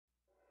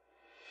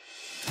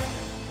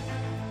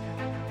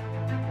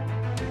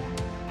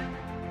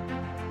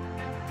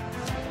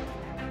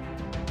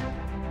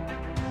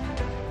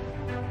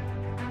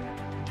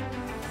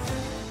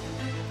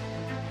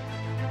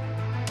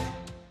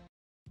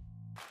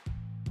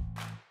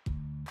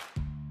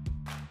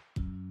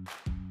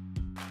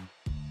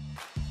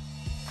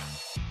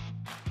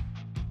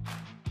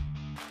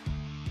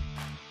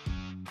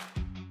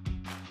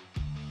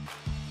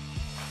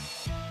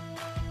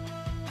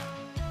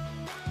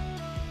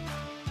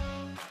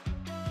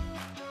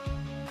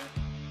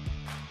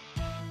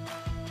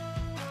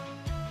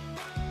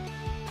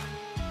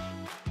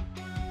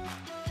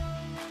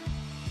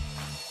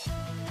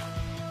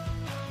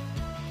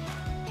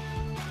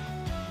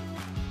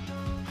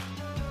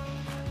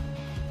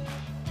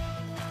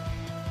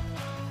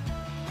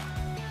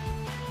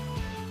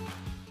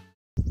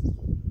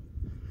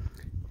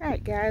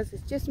Alright guys,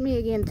 it's just me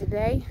again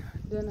today,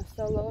 doing a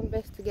solo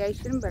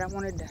investigation, but I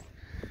wanted to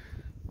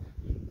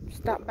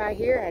stop by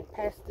here. I had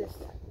passed this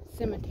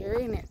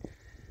cemetery and it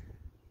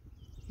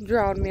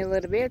drawed me a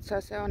little bit, so I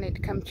said I need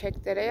to come check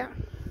that out.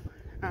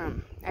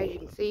 As you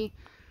can see,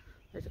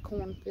 there's a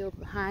cornfield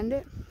behind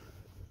it,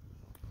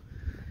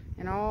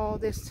 and all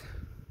this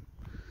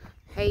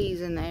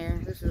haze in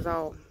there. This is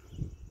all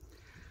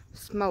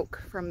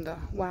smoke from the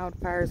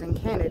wildfires in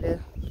Canada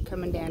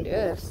coming down to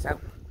us, so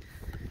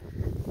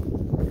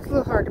it's a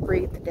little hard to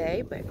breathe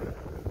today, but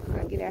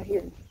I'll get out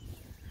here and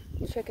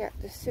check out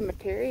this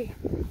cemetery.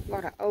 A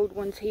lot of old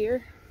ones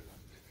here.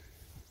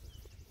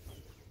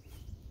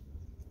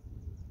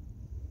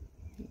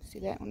 See,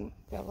 that one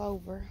fell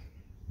over.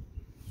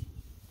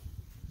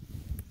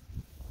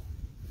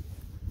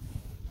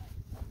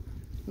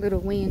 A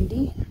little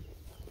windy.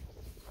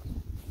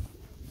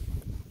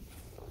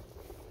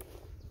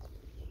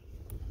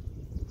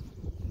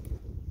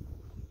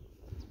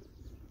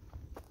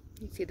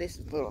 You see, this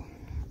is a little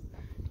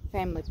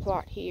family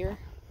plot here.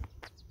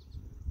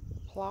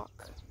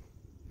 Plock,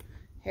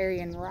 Harry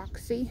and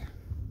Roxy.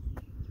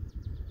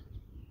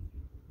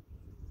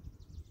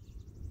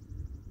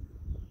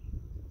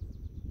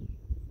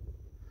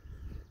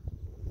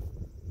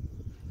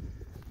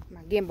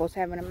 My gimbal's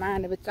having a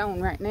mind of its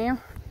own right now.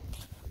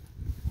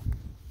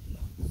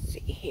 Let's see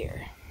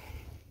here.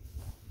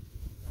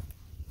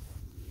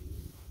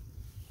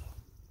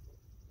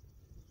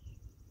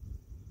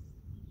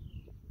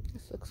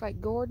 This looks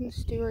like Gordon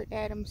Stewart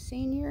Adams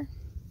Sr.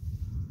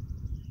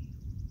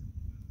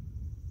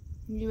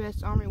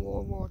 U.S. Army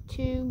World War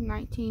II,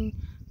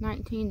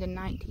 1919 to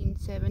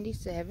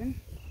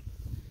 1977.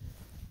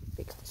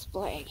 Fix this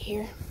flag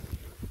here.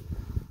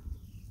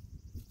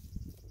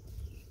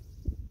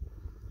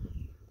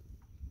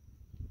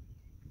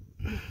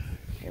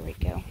 There we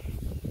go.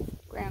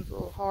 Ground's a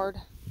little hard.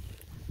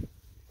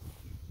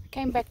 I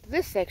came back to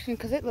this section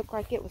because it looked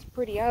like it was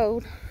pretty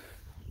old.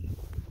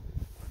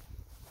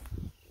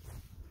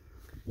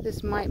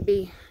 This might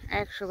be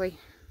actually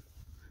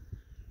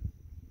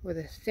where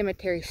the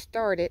cemetery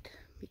started,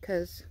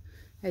 because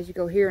as you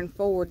go here and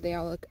forward they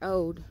all look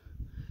old,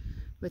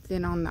 but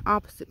then on the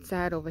opposite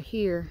side over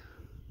here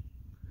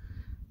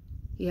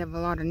you have a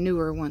lot of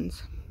newer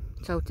ones.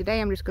 So today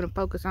I'm just going to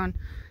focus on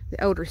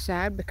the older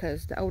side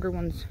because the older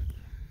ones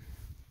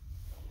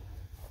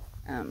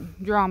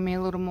draw me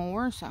a little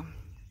more. So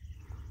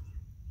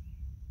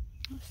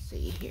let's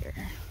see here.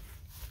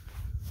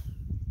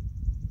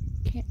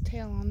 Can't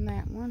tell on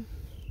that one.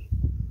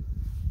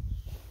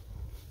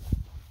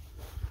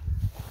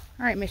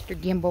 Alright, Mr.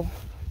 Gimbal,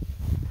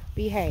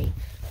 behave.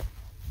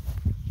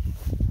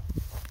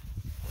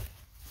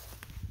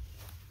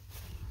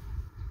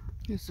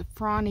 This is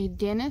Franny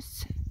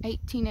Dennis,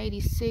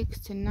 1886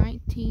 to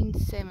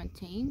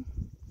 1917.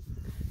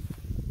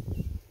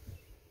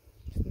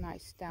 It's a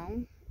nice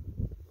stone.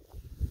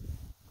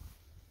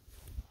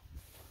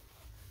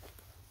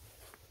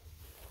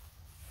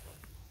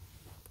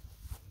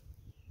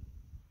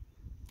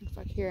 Looks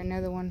like here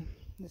another one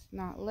that's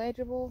not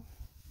legible.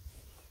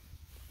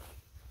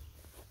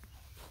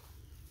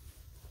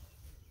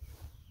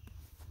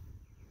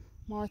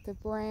 Martha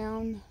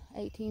Brown,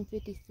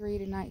 1853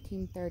 to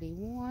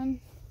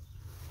 1931.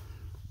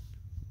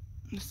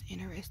 This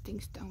interesting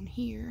stone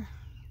here.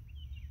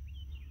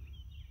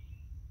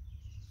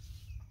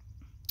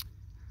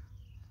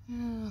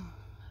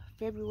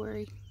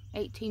 February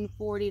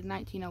 1840 to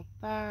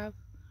 1905.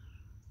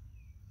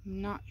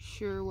 I'm not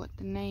sure what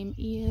the name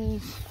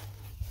is.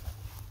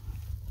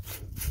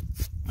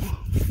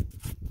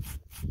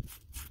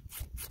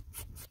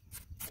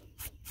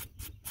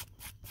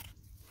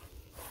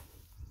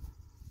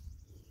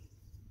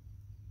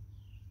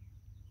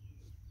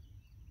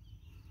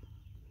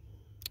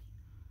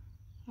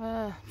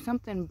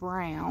 Something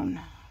brown.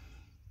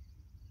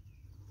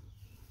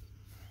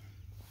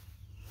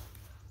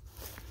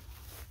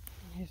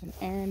 Here's an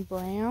Aaron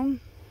Brown,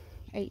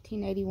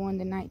 1881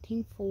 to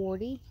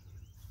 1940.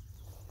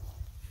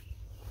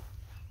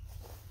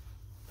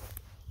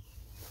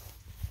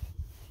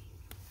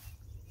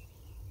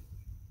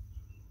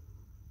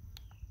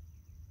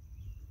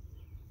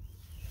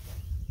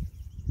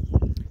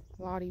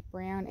 Lottie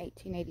Brown,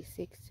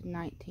 1886 to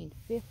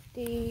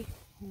 1950.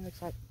 It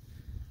looks like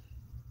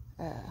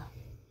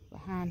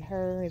behind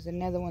her is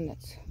another one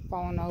that's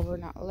fallen over,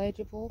 not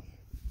legible.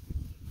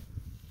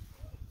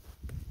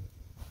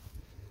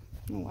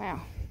 Oh,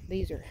 wow,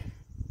 these are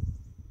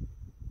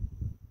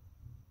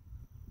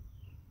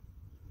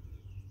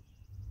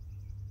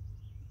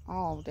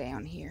all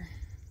down here.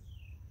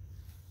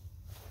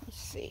 Let's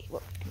see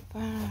what we can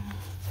find.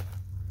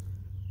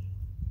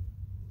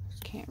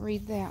 Just can't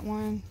read that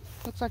one.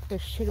 Looks like there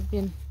should have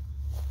been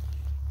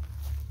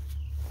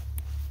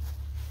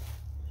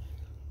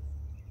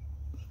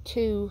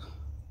two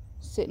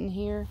sitting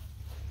here.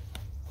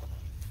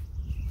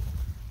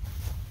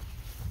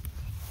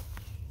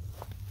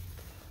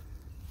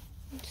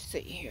 Let's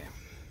see here.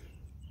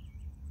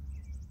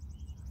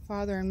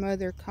 Father and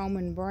Mother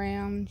Coleman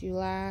Brown,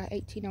 July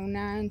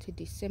 1809 to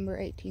December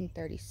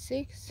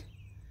 1836.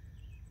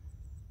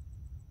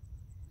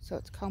 So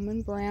it's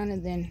Coleman Brown,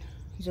 and then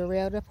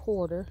Zerelda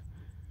Porter,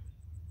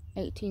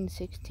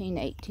 1816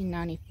 to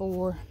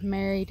 1894,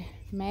 married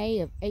May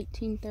of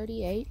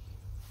 1838.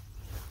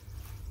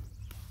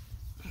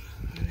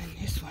 And then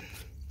this one,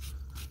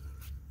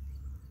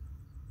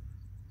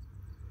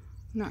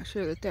 not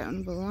sure that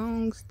one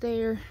belongs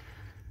there.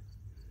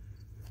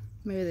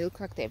 Maybe they look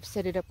like they've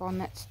set it up on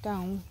that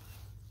stone.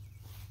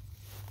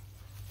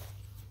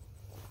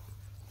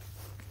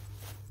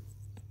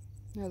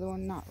 Another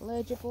one not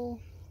legible.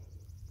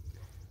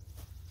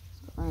 Let's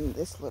go find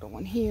this little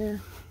one here.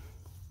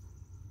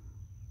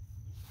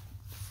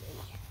 Let's see.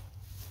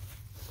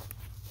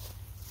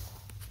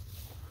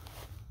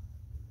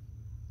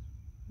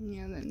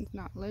 Yeah, that's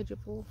not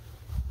legible.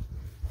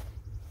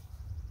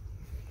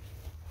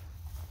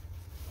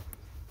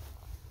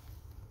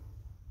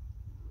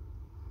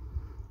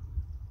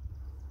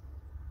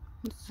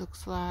 This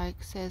looks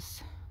like,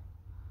 says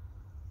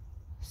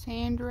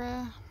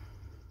Sandra,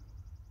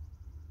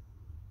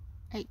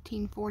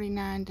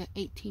 1849 to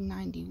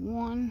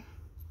 1891.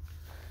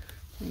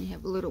 Then you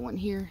have a little one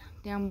here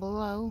down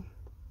below.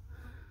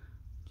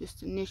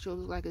 Just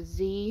initials like a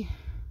Z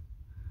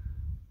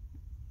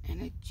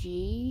and a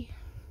G.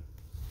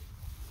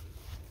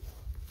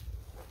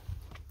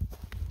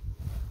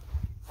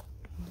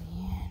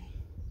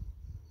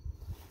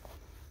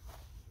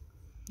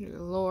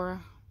 Then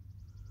Laura.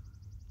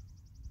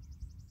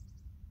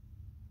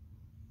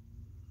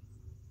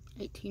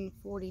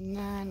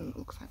 1849,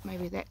 looks like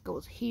maybe that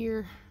goes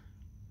here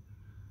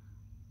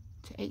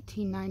to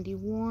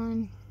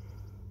 1891.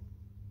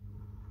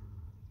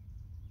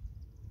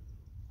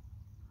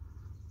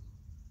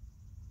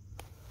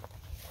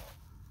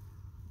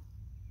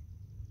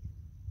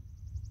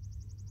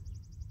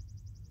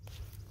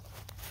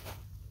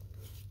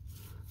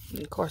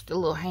 And of course the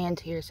little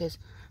hand here says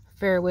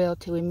farewell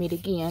till we meet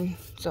again,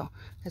 so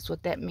that's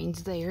what that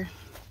means there.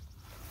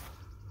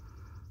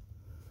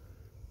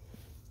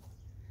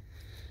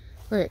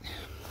 We're at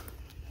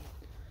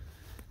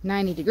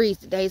 90 degrees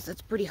today, so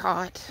it's pretty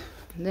hot.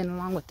 And then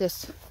along with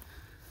this,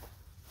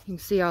 you can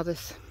see all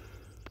this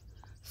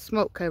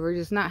smoke coverage.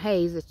 It's not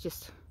haze, it's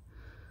just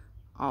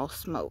all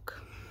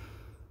smoke.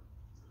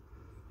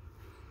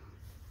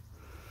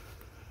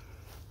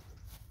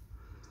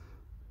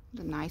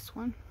 The nice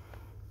one.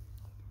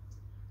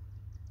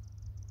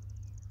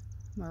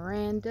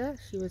 Miranda,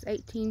 she was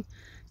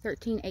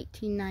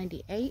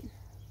 1898.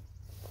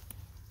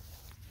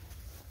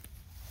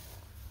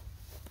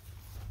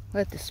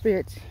 Let the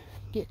spirits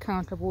get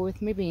comfortable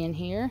with me being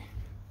here.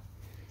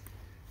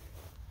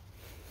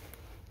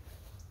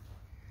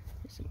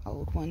 Here's some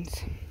old ones.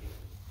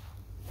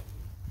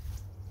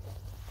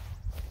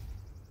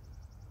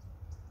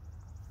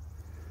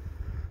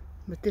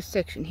 But this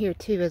section here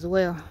too as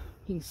well,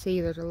 you can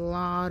see there's a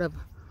lot of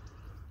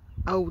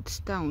old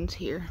stones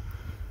here.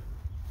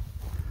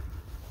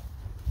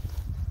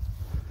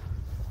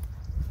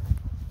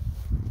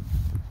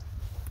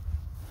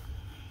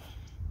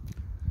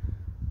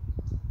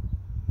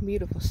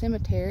 Beautiful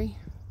cemetery.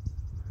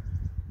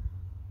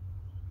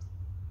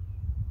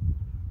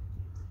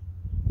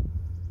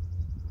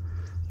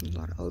 There's a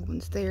lot of old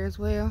ones there as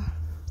well.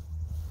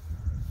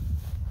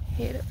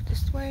 Head up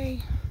this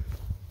way.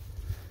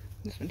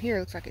 This one here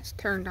looks like it's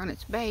turned on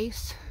its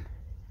base.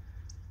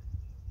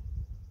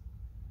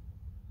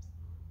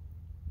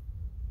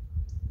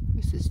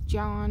 This is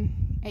John,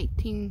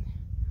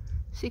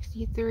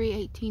 1863,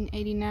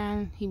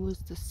 1889. He was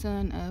the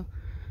son of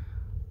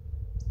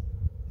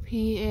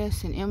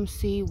P.S. and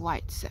M.C.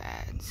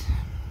 Whitesides.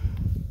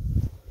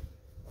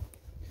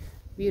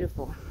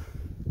 Beautiful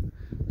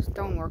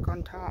stonework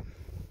on top.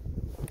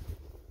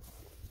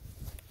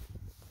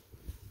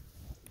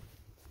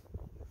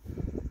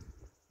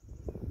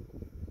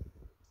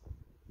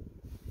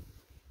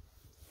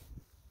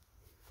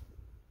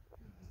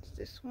 What's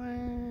this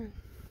one?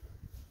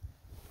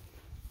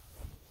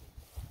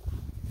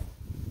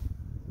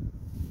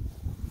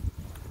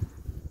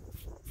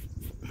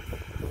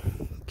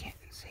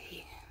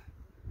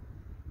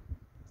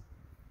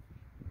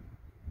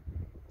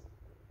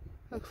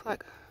 Looks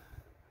like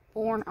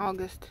born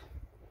August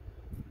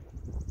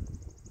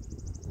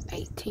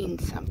 18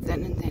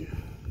 something, and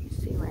then let's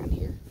see around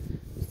here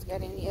if it's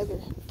got any other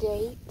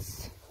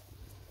dates.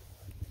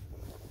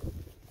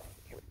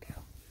 Here we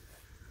go.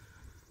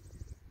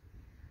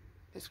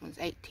 This one's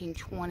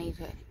 1820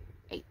 to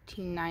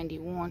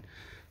 1891,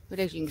 but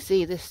as you can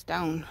see, this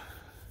stone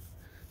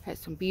has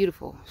some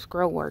beautiful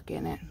scroll work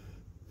in it.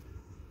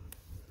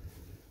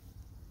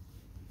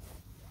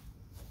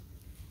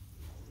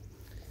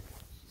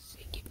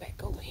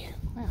 Back over here.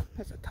 Wow,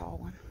 that's a tall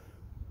one.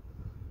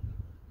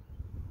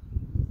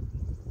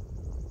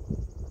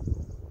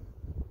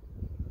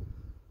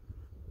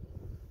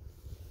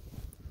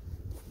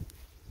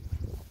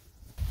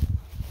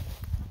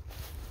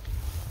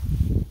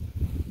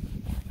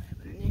 I have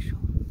an initial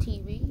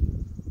TV.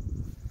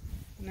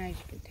 And as you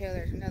can tell,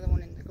 there's another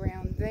one in the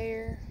ground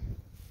there.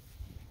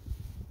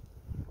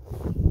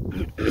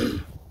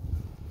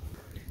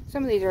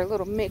 Some of these are a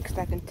little mixed,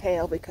 I can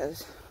tell,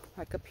 because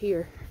like up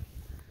here,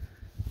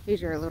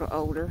 these are a little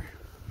older.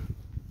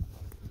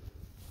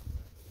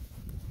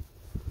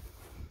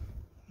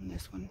 And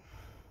this one.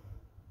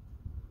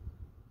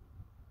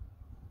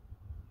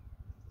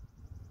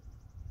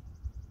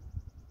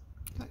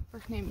 Like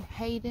first name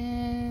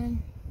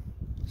Hayden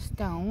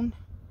Stone.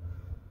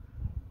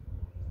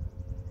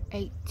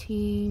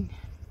 18.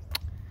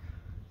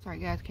 Sorry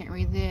guys, can't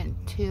read that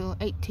until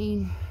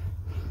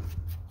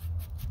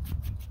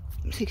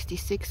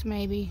 1866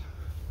 maybe.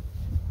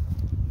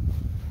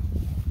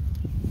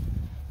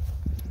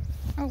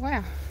 Oh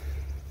wow.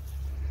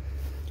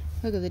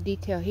 Look at the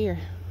detail here.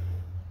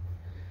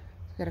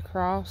 It's got a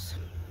cross.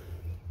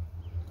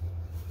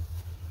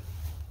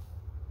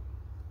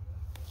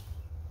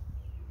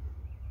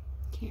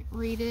 Can't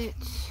read it.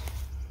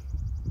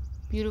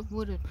 Beautiful,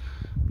 what a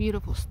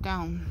beautiful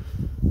stone.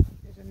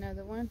 There's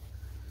another one.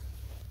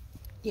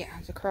 Yeah,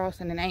 it's a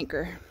cross and an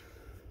anchor.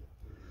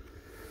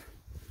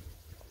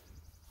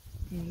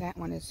 And that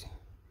one is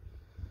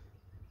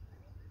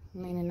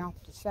leaning off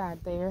the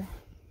side there.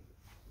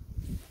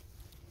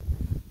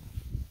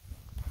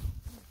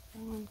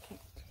 One, can't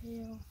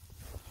tell.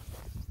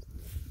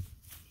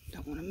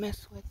 Don't want to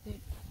mess with it.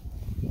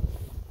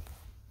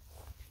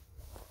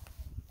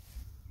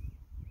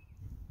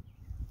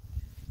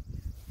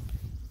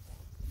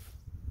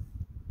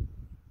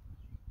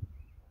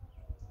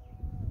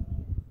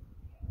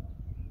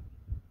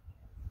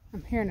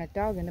 I'm hearing a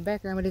dog in the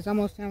background, but it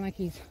almost sounds like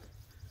he's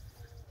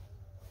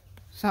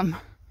some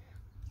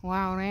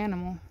wild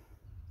animal.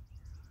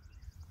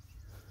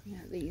 Yeah,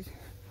 these.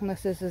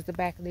 Unless this is the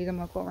back of these, I'm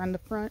going to go around the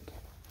front.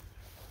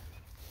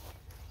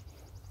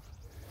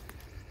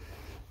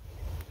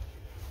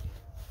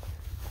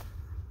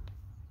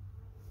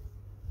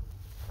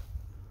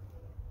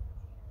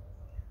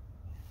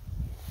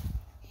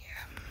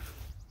 Yeah.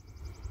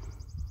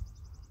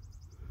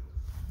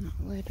 Not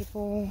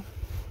legible.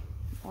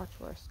 Watch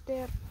for a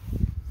step.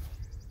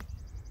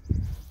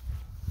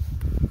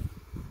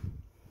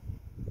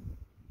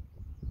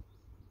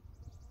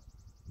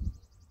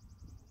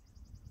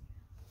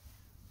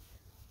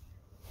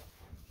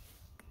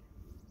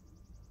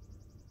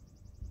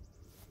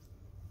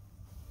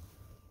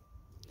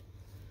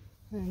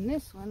 And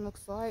this one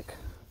looks like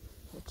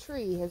the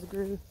tree has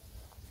grew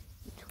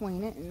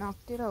between it and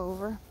knocked it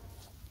over.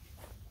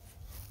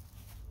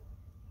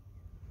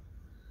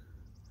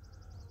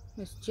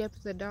 Miss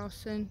Jephthah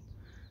Dawson,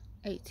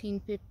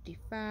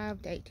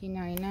 1855 to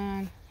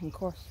 1899. And of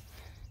course,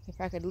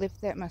 if I could lift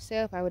that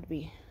myself, I would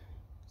be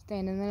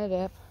standing that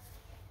up.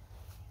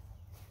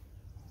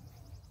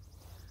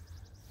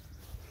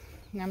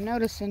 And I'm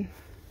noticing,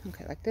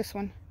 okay, like this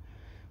one,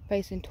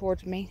 facing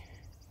towards me.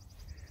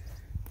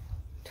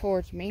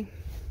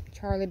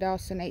 Charlie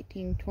Dawson,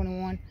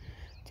 1821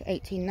 to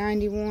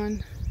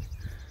 1891.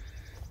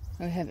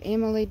 We have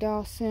Emily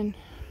Dawson,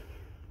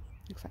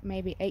 looks like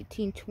maybe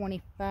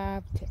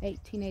 1825 to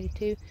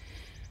 1882.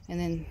 And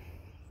then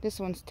this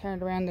one's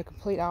turned around the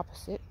complete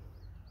opposite.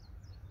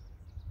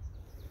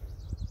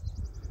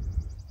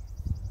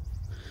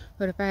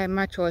 But if I had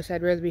my choice,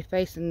 I'd rather be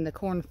facing the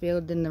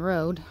cornfield than the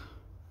road.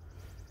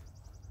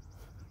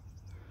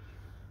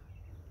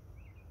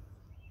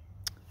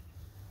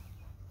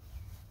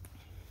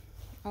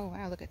 Oh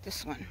wow, look at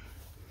this one.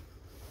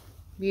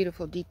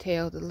 Beautiful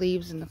detail, the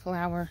leaves and the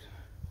flower.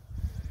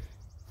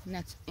 And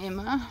that's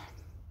Emma,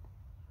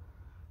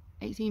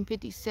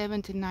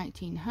 1857 to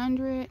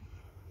 1900.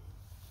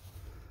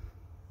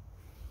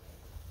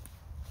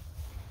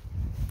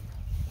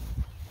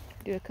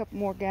 Do a couple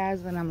more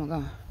guys, then I'm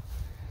gonna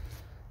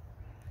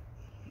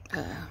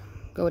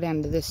go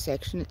down to this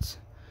section. It's,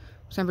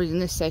 for some reason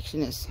this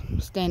section is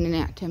standing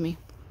out to me.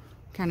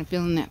 Kind of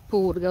feeling that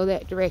pull to go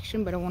that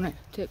direction, but I wanted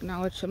to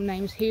acknowledge some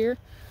names here.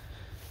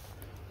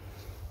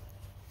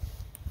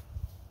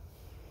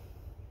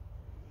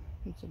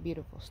 It's a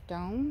beautiful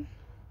stone.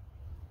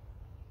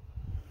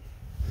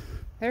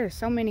 There are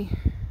so many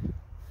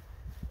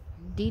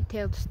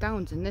detailed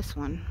stones in this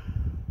one.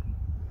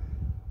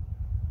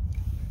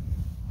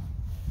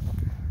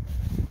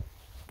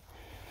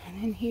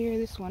 And then here,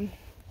 this one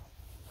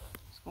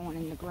is going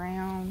in the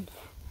ground.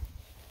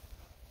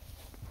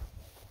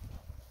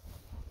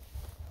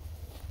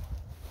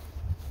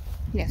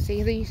 Yeah,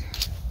 see these?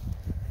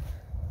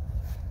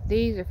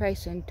 These are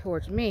facing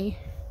towards me.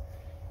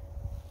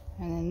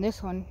 And then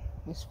this one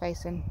is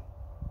facing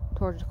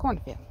towards the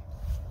cornfield.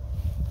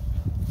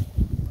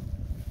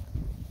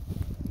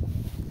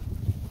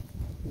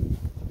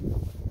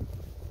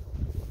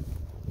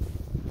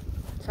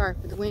 Sorry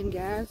for the wind,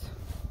 guys.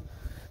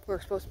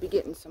 We're supposed to be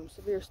getting some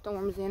severe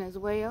storms in as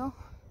well.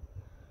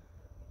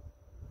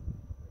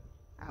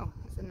 Oh,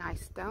 it's a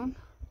nice stone.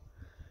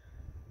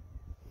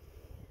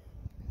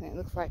 And it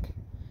looks like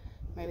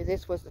maybe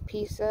this was a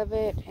piece of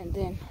it, and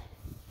then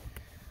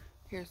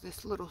here's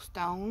this little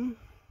stone.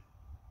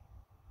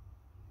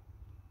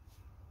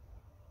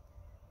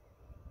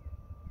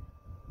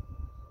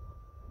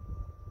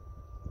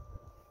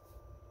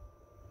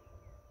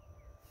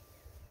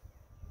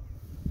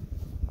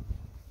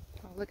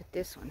 look at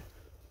this one.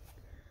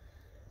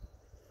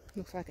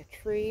 Looks like a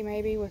tree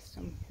maybe with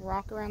some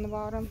rock around the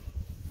bottom.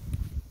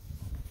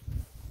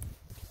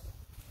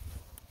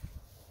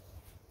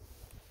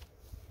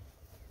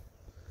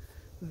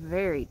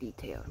 Very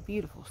detailed,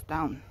 beautiful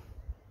stone.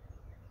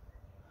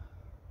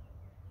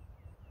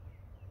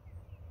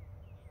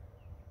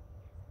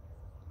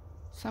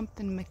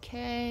 Something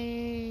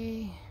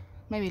Mackay,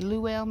 maybe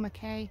Llewellyn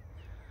Mackay,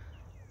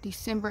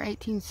 December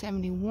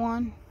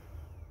 1871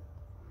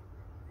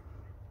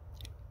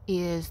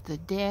 is the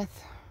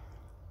death.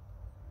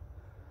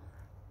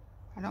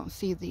 I don't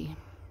see the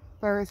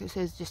birth, it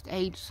says just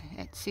age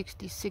at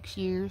 66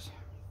 years.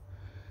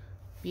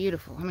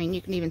 Beautiful. I mean,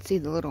 you can even see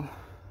the little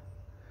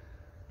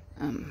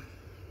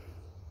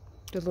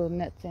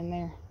nuts in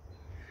there.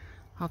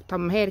 Off the top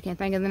of my head, I can't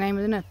think of the name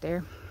of the nut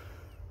there.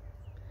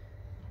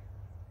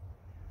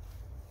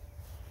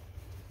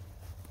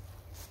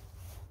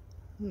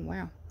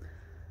 Wow.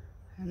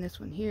 And this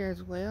one here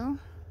as well.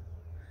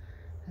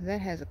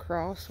 That has a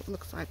cross. It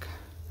looks like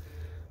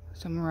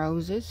some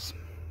roses.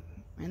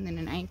 And then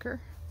an anchor.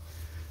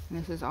 And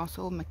this is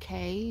also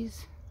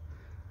Mackay's.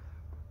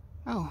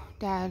 Oh,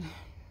 died.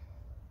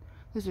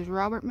 This is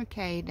Robert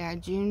Mackay,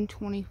 died June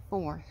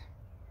 24th,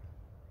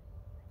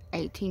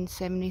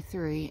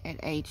 1873 at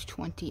age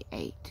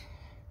 28.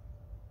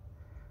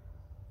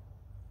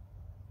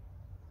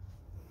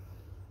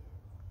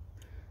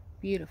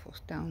 Beautiful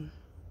stone.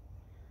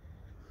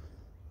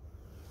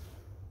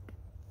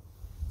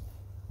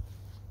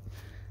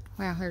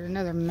 Wow, there's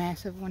another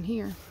massive one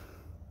here.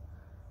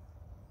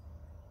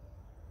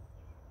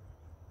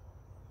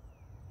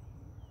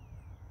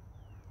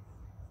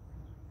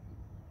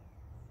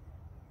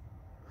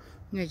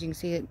 And as you can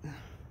see, it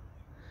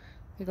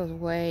goes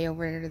way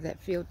over there to that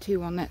field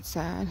too on that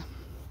side.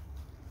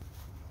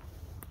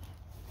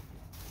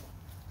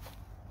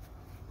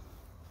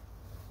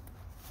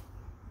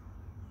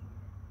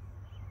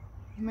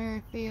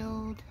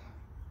 Merrifield.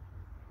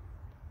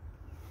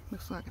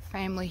 Looks like a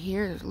family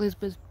here. There's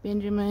Elizabeth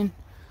Benjamin.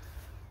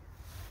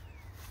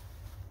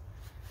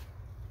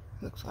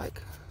 Looks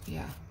like,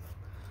 yeah,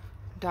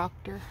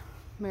 Dr.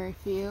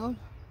 Merrifield.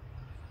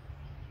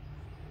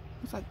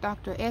 Looks like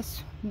Dr.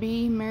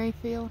 S.B.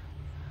 Merrifield.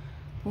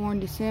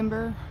 Born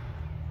December.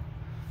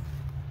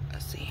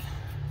 Let's see.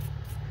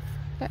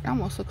 That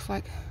almost looks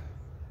like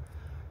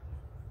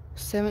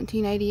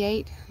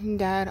 1788. And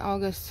died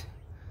August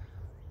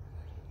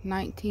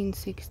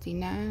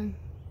 1969.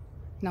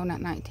 No,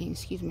 not 19,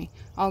 excuse me.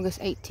 August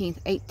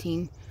 18th,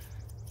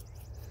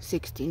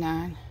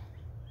 1869.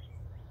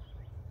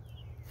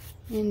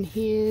 In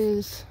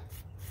his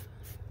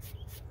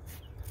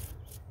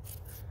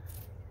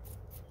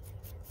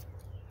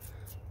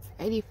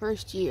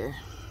 '81st year.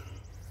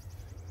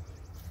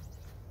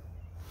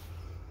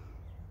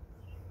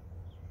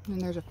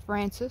 And there's a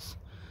Francis,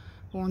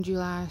 born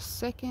July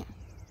 2nd,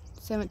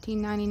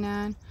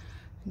 1799,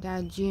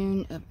 died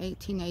June of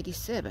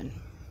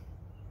 1887.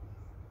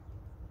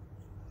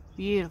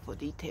 Beautiful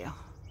detail.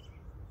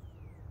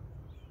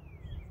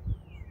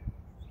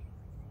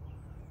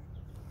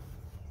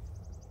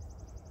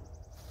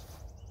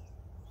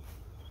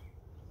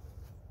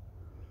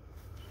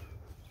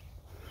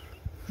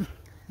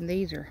 And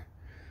these are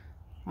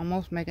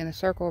almost making a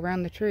circle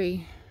around the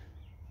tree.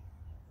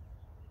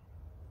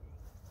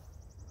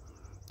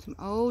 Some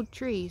old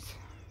trees.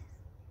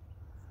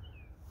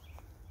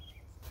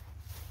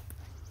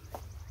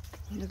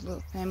 And this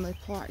little family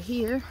plot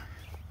here.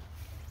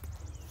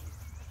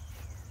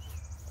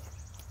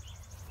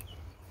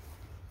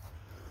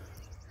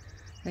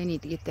 They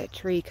need to get that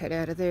tree cut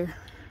out of there,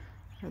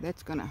 or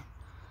that's gonna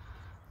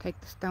take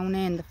the stone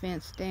and the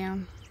fence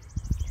down.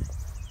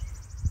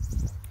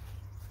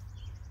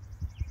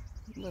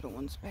 Little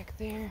ones back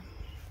there.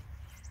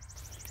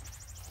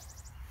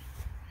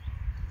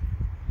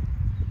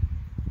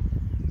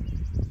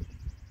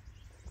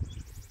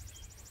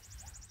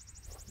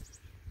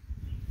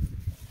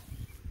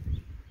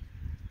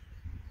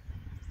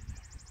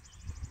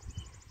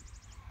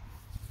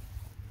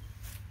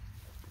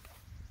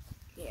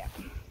 Yeah,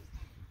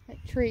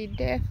 that tree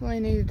definitely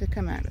needed to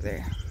come out of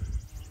there.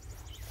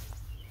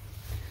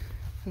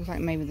 Looks like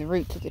maybe the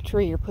roots of the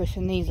tree are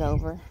pushing these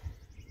over.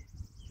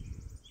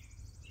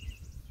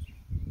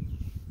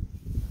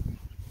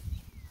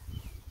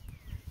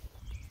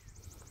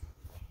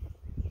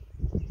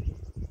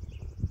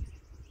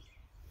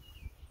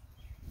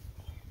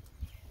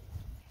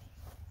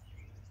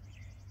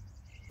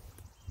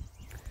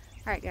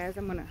 Alright guys,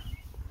 I'm gonna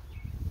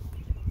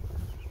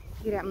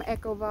get out my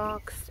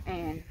EchoVox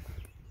and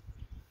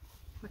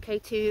my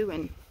K2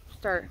 and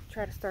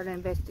try to start an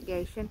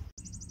investigation.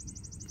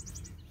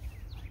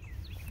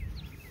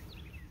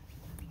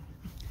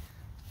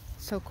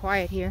 So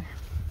quiet here.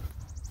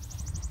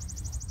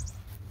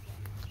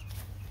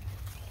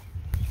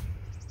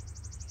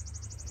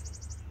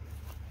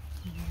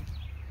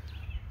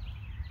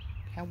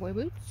 Cowboy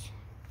boots.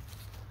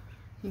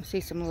 You can see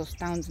some little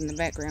stones in the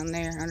background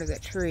there under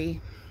that tree.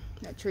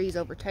 That tree's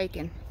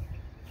overtaken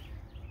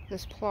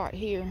this plot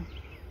here.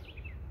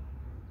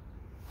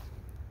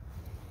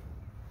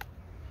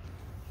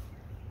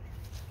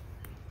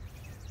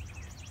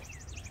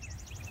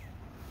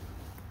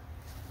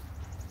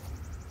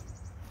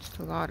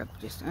 a lot of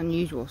just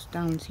unusual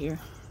stones here.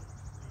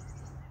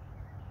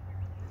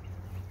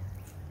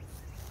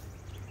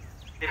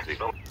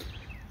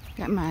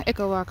 Got my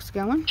echo box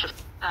going.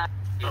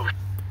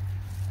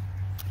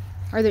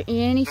 Are there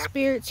any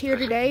spirits here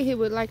today who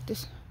would like to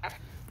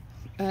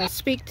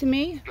speak to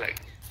me?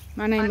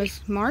 My name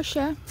is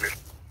Marcia.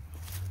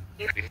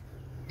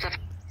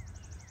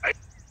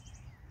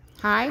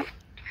 Hi.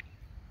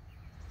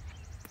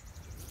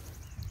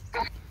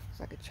 It's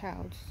like a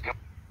child.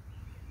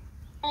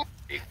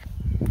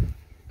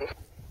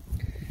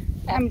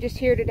 I'm just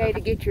here today to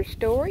get your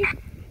story.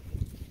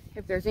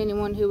 If there's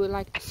anyone who would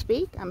like to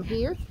speak, I'm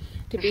here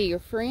to be your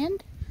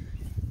friend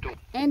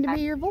and to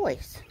be your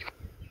voice.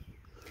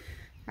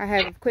 I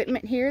have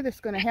equipment here that's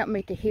going to help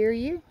me to hear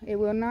you. It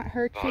will not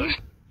hurt you.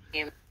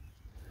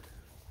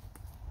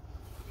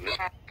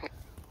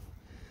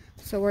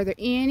 So are there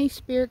any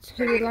spirits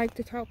who would like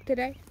to talk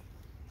today?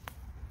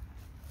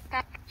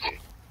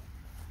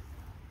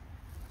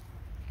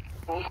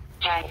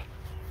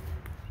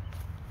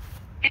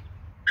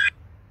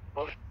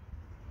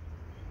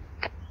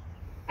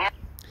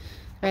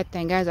 Bad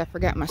thing, guys, I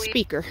forgot my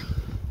speaker.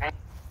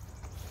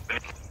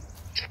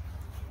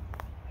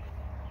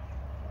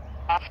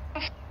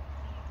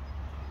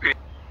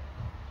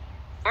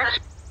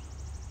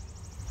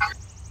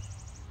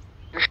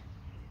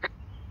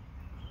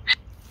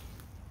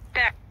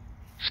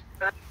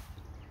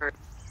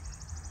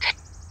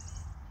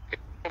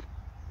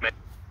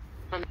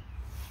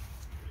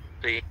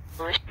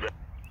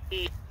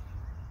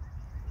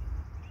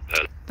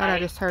 Thought I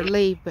just heard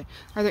leave, but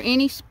are there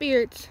any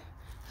spirits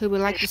who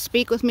would like to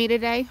speak with me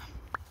today?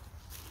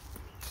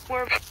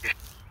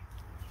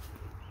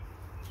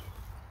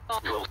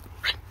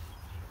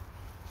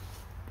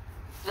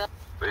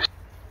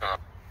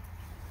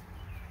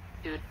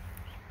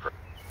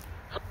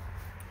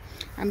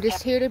 I'm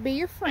just here to be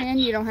your friend.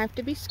 You don't have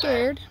to be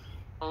scared.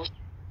 I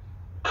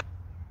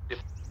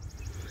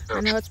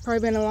know it's probably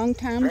been a long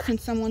time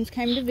since someone's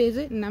came to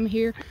visit, and I'm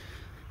here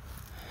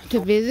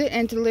to visit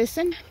and to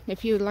listen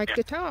if you would like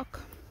to talk.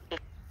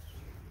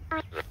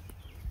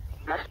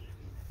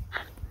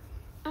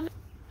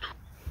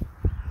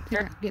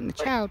 Here, getting the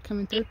child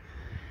coming through.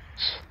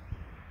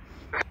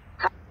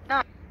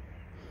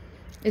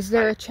 Is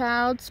there a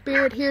child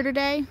spirit here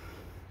today?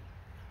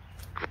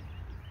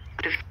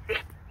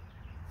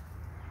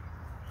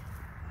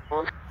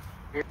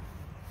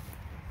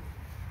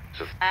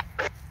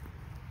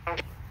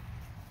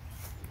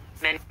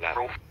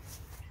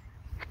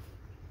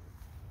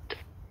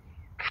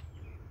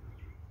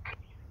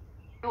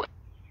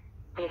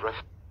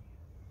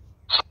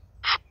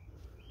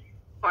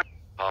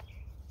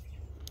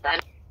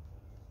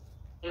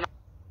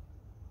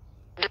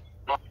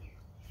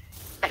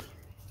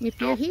 If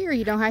you're here,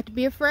 you don't have to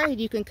be afraid.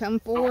 You can come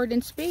forward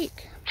and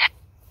speak.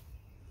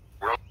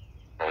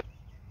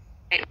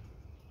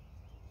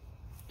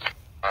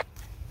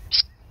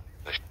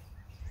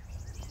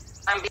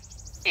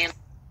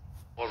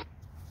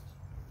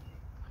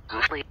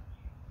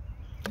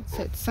 It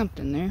said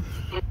something there.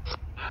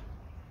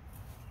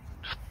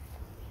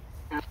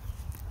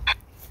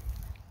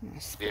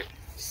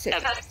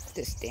 Set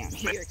this down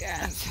here,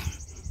 guys.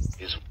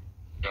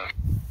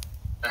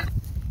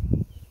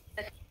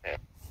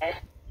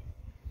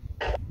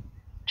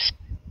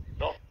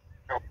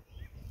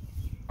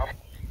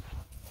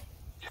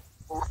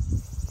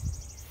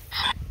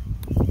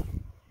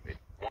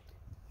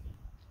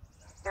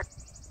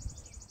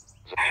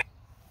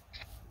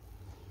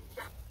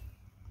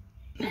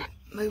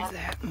 Move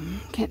that.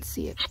 Can't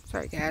see it.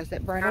 Sorry, guys.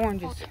 That bright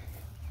orange is...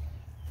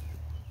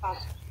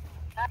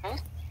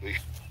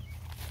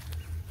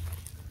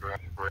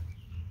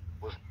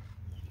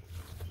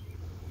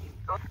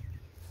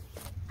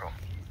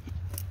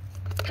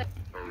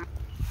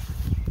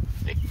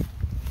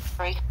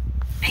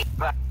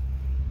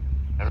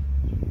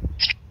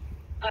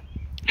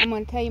 I'm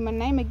going to tell you my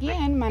name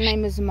again. My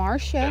name is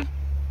Marcia.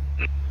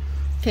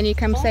 Can you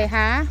come say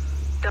hi?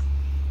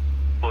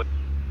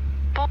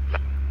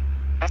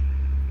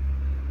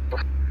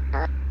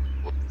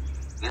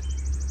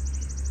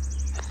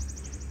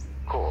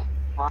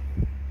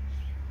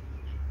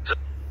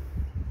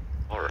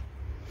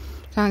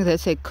 As long as I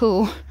say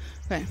cool.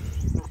 But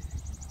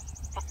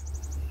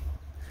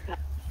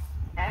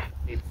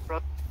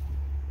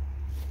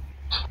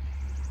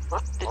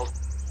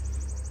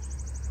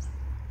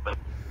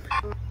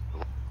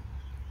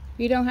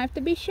you don't have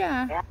to be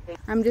shy.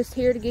 I'm just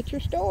here to get your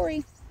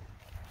story.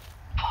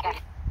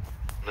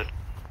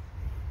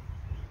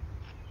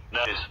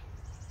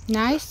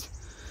 Nice?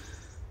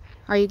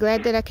 Are you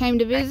glad that I came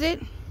to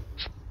visit?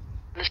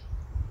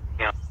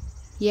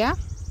 Yeah?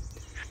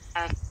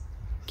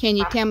 Can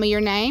you tell me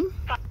your name?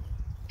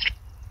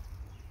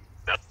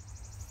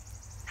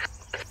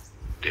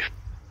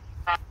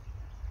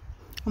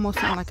 Almost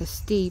sound like a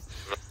Steve.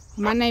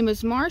 My name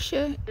is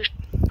Marcia.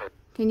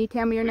 Can you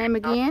tell me your name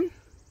again?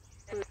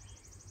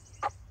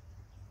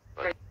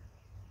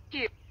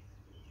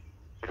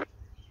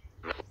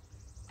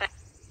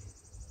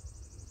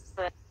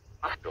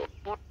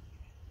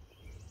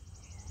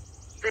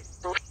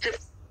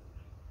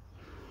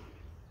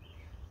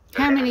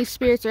 many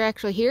spirits are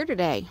actually here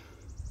today?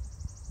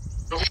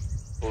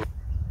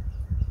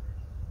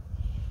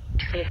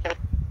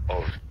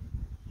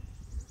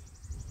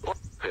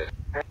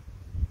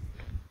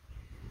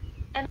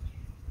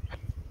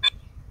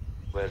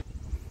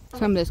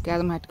 Some of this, guys,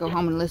 I'm gonna have to go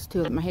home and listen to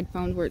it with my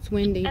headphones where it's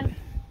windy.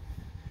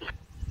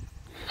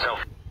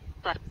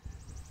 But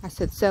I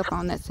said cell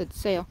phone, that said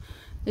cell.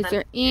 Is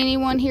there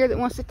anyone here that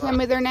wants to tell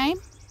me their name?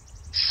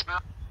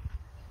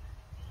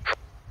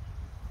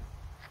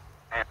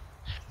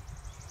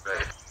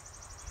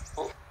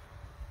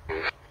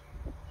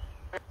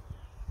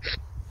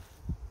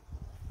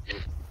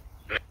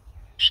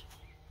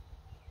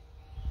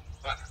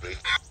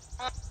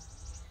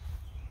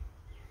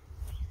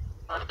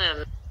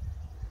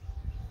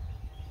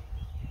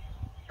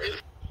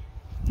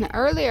 Now,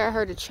 earlier I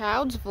heard a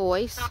child's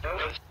voice.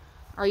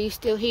 Are you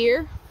still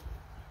here?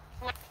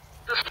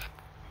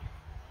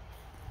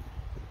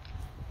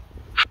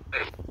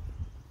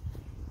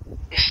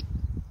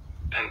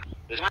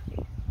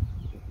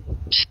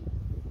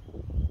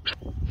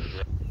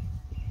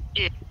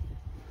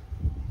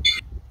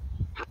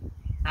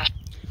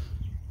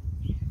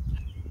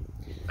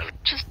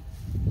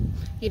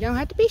 You don't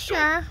have to be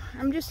shy.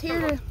 I'm just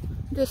here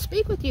to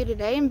speak with you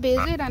today and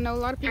visit. I know a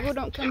lot of people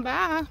don't come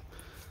by,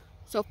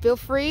 so feel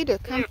free to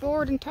come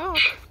forward and talk.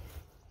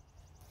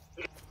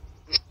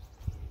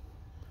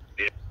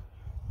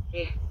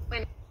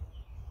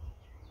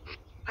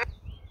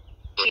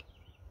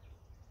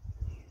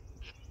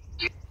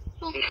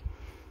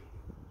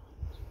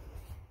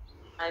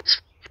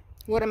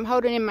 What I'm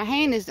holding in my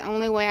hand is the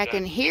only way I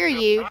can hear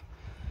you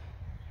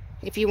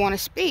if you want to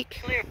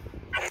speak.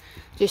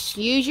 Just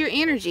use your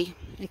energy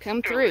and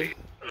come through.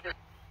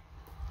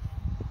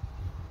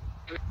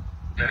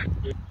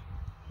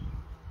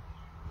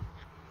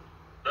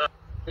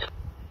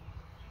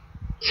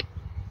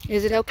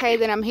 Is it okay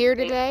that I'm here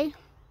today?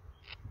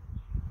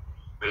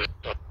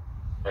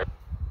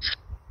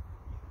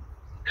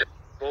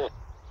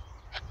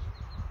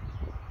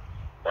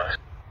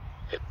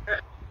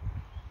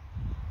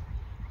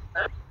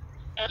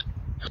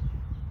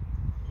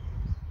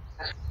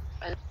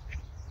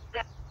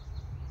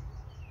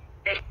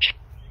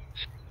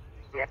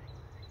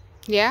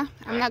 Yeah,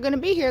 I'm not going to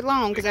be here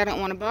long because I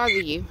don't want to bother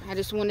you. I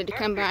just wanted to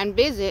come by and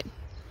visit.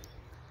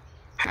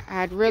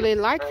 I'd really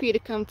like for you to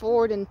come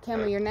forward and tell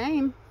me your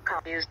name.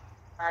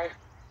 I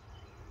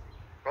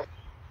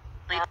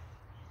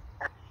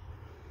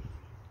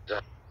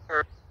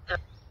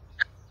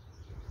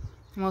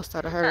almost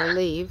thought I heard her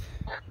leave.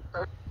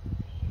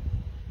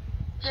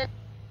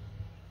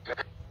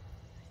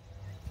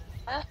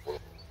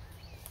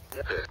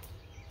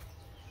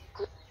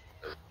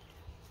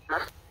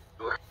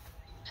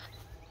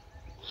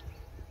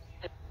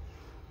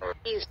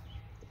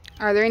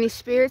 Are there any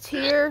spirits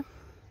here?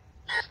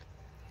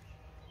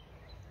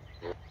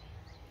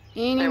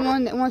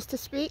 Anyone that wants to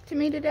speak to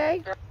me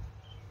today?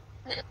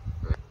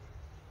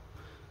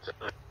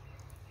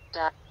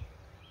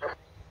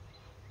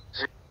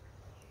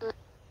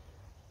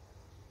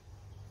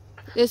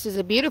 This is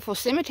a beautiful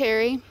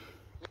cemetery.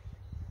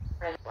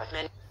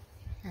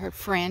 Her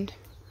friend.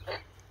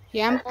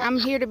 Yeah, I'm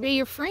here to be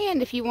your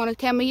friend if you want to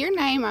tell me your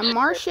name. I'm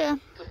Marcia.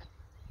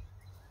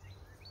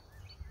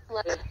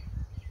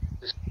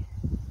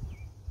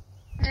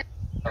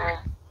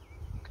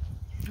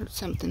 Heard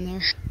something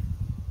there.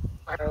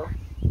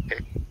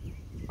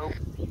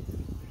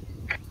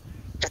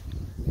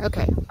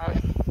 Okay.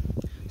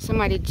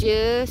 Somebody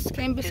just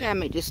came beside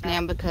me just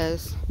now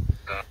because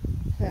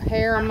the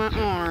hair on my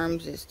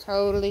arms is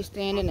totally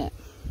standing up.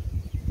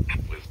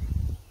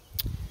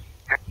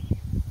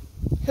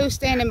 Who's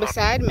standing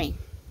beside me?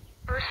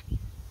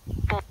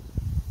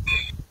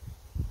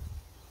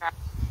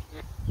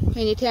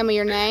 Can you tell me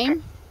your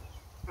name?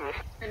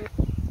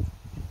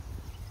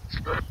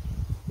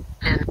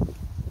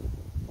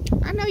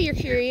 I know you're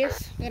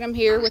curious that I'm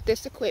here with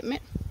this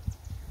equipment.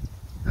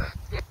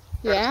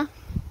 Yeah?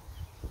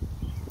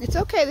 It's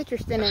okay that you're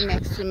standing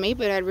next to me,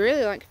 but I'd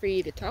really like for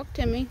you to talk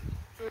to me.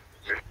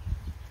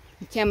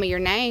 And tell me your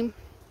name.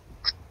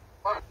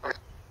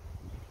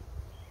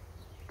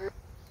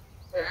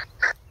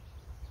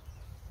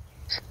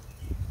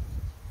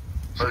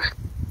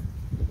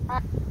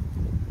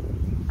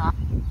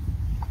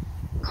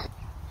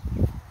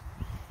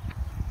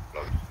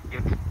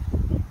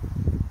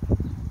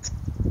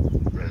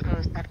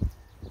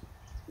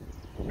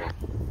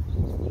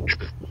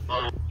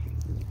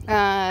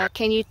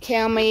 Can you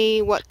tell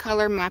me what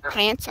color my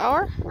pants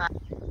are?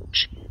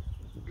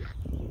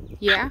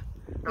 Yeah?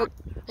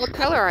 What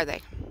color are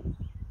they?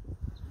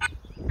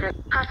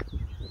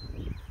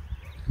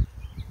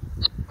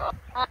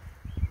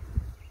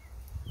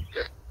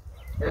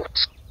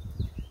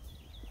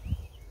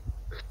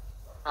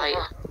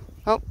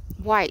 Oh,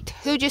 white.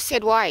 Who just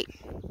said white?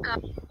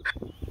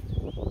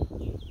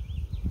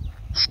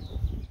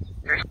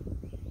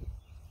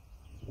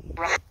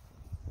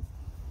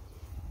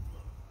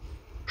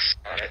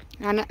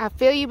 I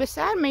feel you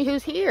beside me.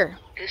 Who's here?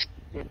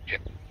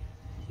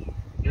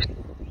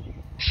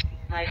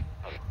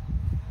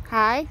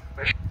 Hi.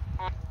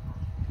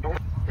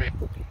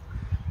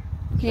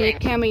 Can you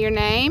tell me your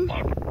name?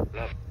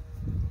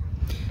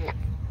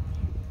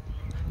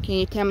 Can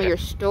you tell me your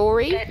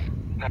story?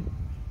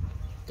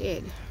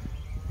 Good.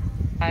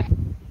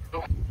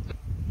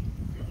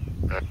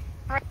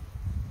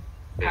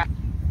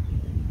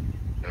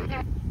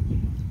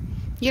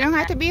 You don't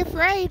have to be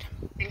afraid.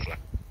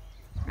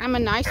 I'm a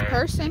nice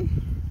person.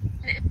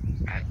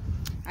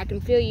 I can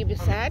feel you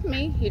beside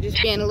me. You're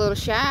just being a little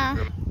shy.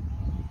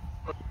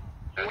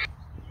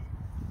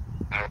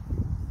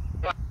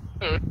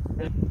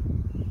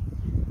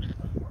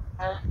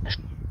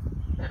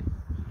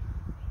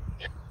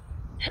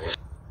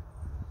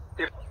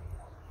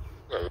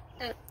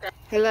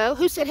 Hello?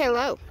 Who said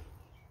hello?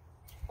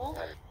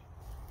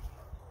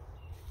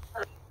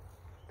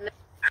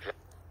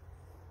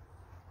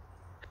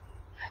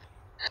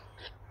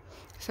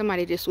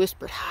 Somebody just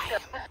whispered hi.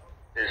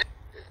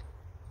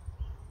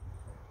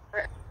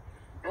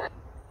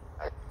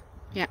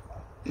 Yeah,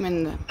 I'm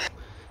in the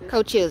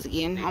coaches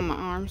again on my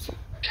arms.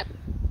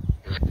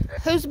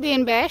 Who's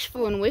being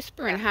bashful and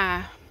whispering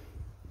hi?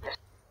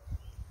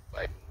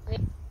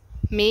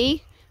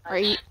 Me?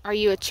 Are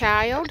you a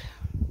child?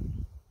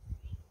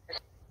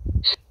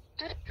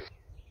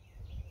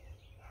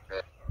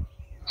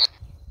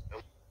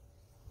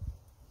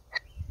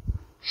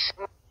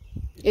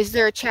 Is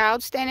there a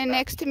child standing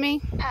next to me?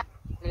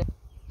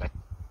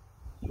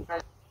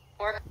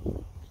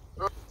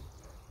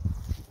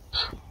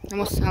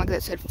 Almost sounded like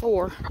that said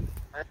 4.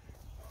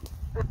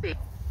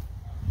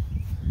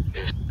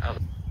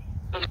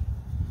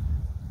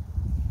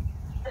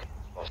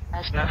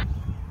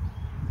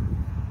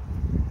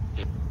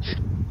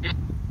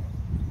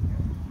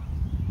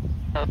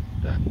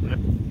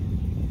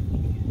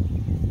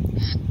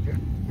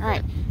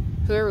 Alright,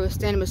 whoever was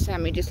standing beside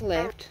me just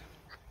left.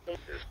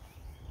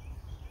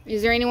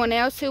 Is there anyone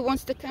else who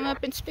wants to come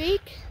up and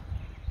speak?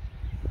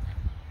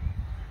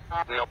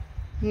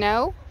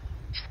 No?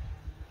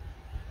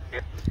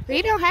 Well,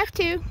 you don't have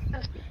to.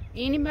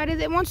 Anybody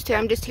that wants to.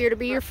 I'm just here to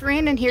be your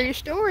friend and hear your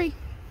story.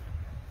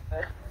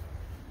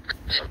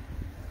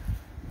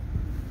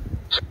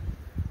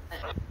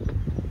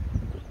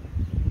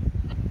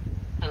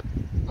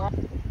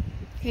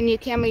 Can you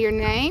tell me your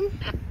name?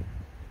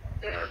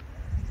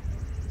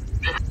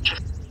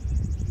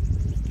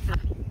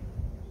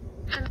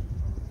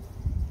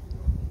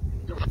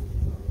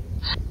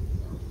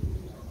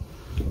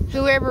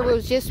 Whoever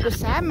was just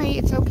beside me,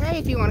 it's okay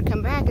if you want to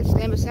come back and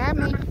stand beside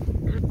me.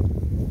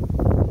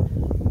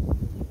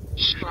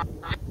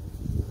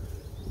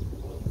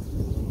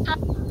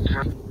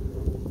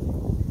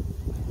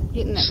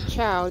 Getting that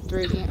child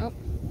through again. Oh.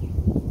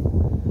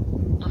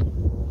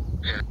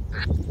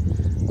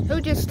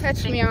 Who just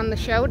touched me on the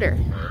shoulder?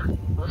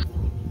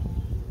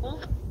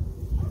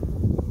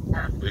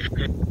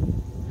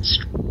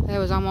 That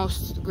was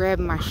almost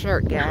grabbing my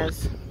shirt,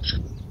 guys.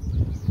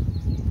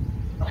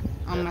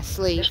 On my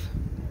sleeve.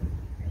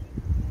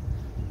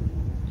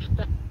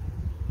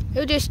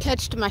 Who just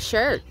touched my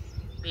shirt?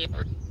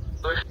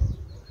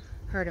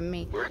 Hurting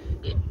me.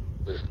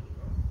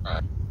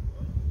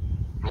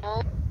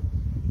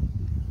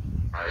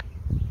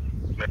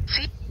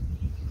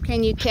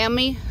 Can you tell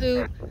me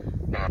who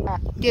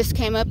just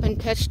came up and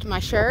touched my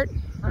shirt?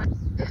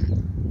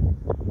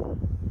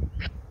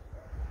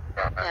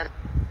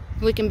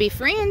 We can be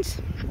friends.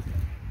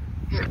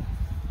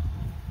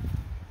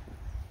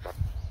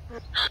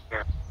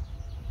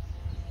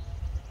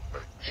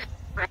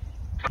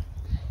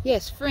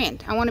 Yes,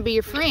 friend. I want to be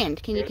your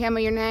friend. Can you tell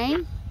me your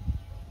name?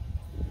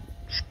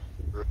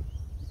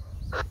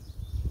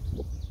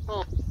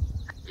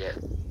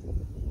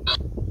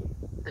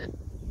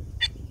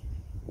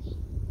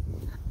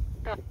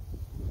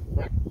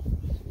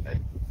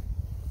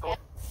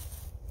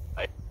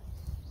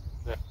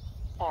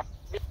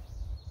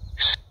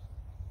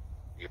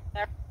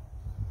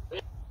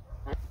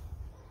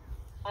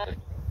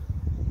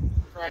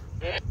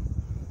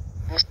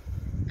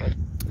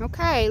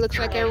 Okay, looks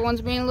like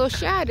everyone's being a little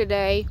shy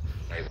today.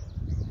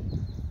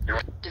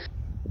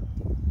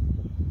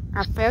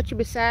 I felt you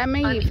beside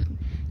me.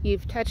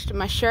 You've touched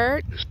my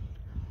shirt.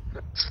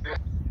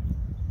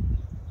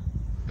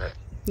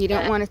 You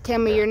don't want to tell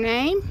me your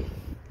name?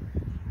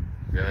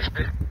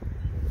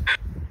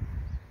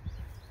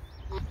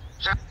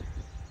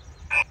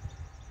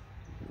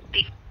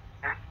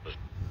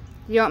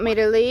 You want me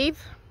to leave?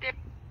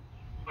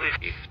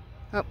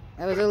 Oh,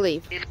 that was a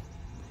leave.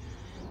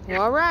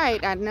 Well, all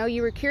right. I know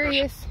you were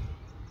curious.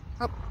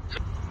 Oh,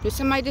 did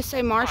somebody just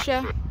say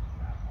Marsha?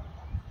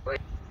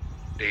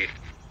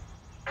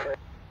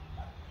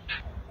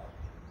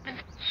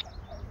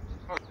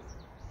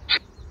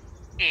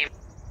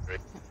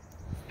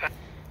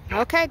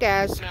 Okay,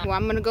 guys. Well,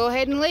 I'm going to go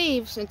ahead and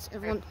leave since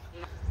everyone...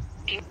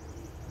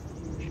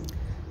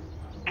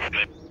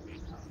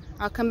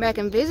 I'll come back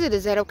and visit.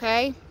 Is that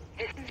okay?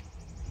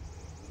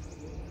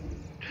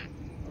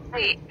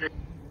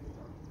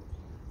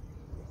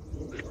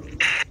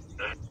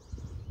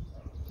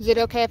 Is it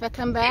okay if I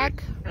come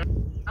back?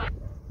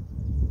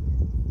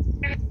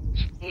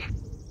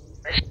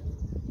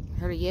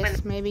 Heard a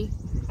yes, maybe?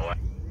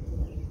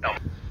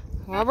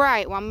 All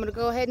right, well, I'm going to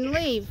go ahead and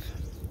leave.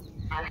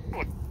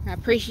 I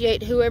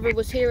appreciate whoever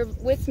was here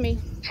with me,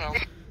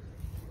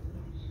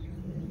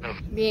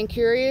 being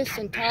curious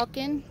and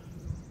talking.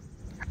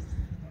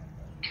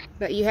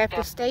 But you have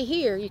to stay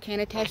here. You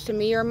can't attach to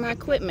me or my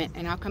equipment,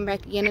 and I'll come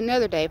back again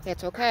another day if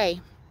that's okay.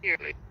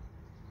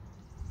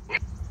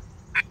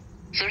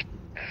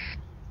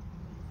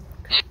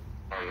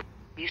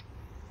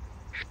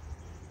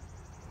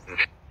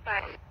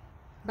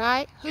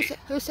 Bye?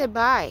 Who said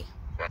bye?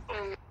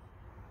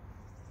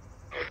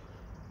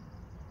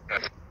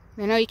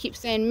 I know you keep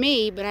saying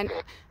me, but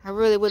I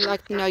really would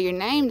like to know your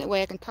name. That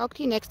way I can talk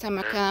to you next time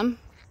I come.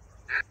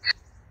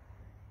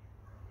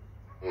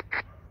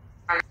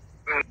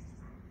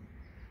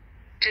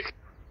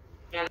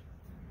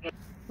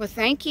 Well,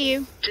 thank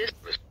you.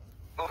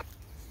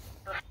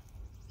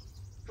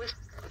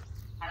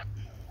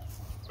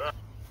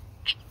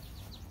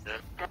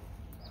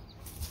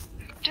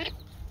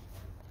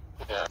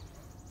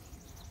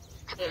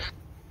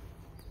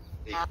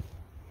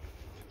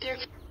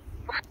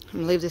 I'm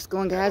going to leave this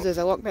going, guys, as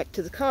I walk back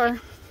to the car.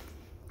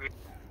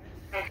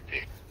 In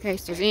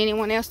case there's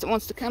anyone else that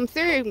wants to come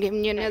through, I'm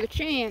giving you another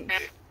chance.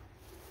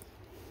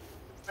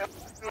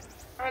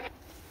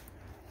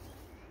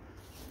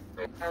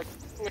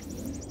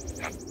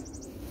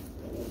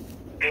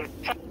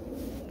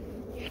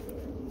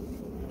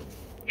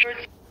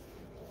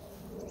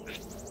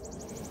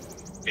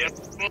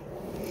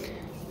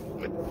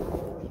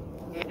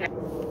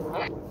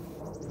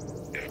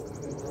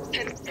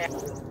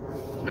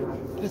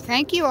 Well,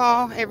 thank you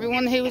all,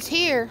 everyone who was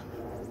here.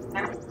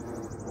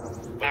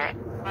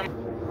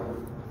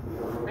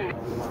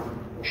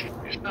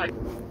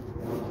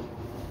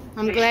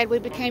 I'm glad we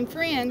became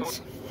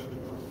friends.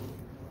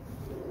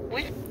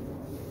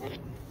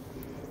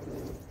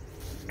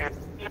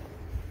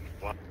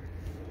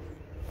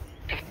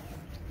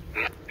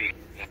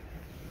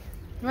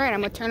 Alright, I'm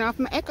going to turn off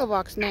my Echo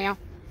Box now.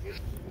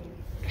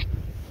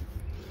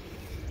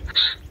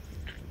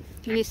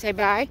 Can you say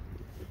bye?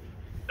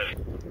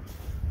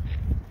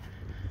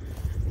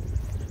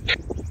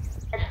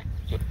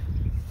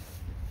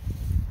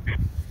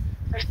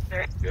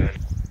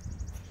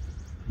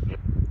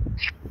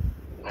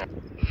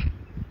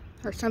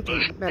 Or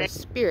something about a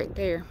spirit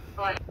there.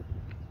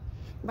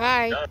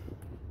 Bye.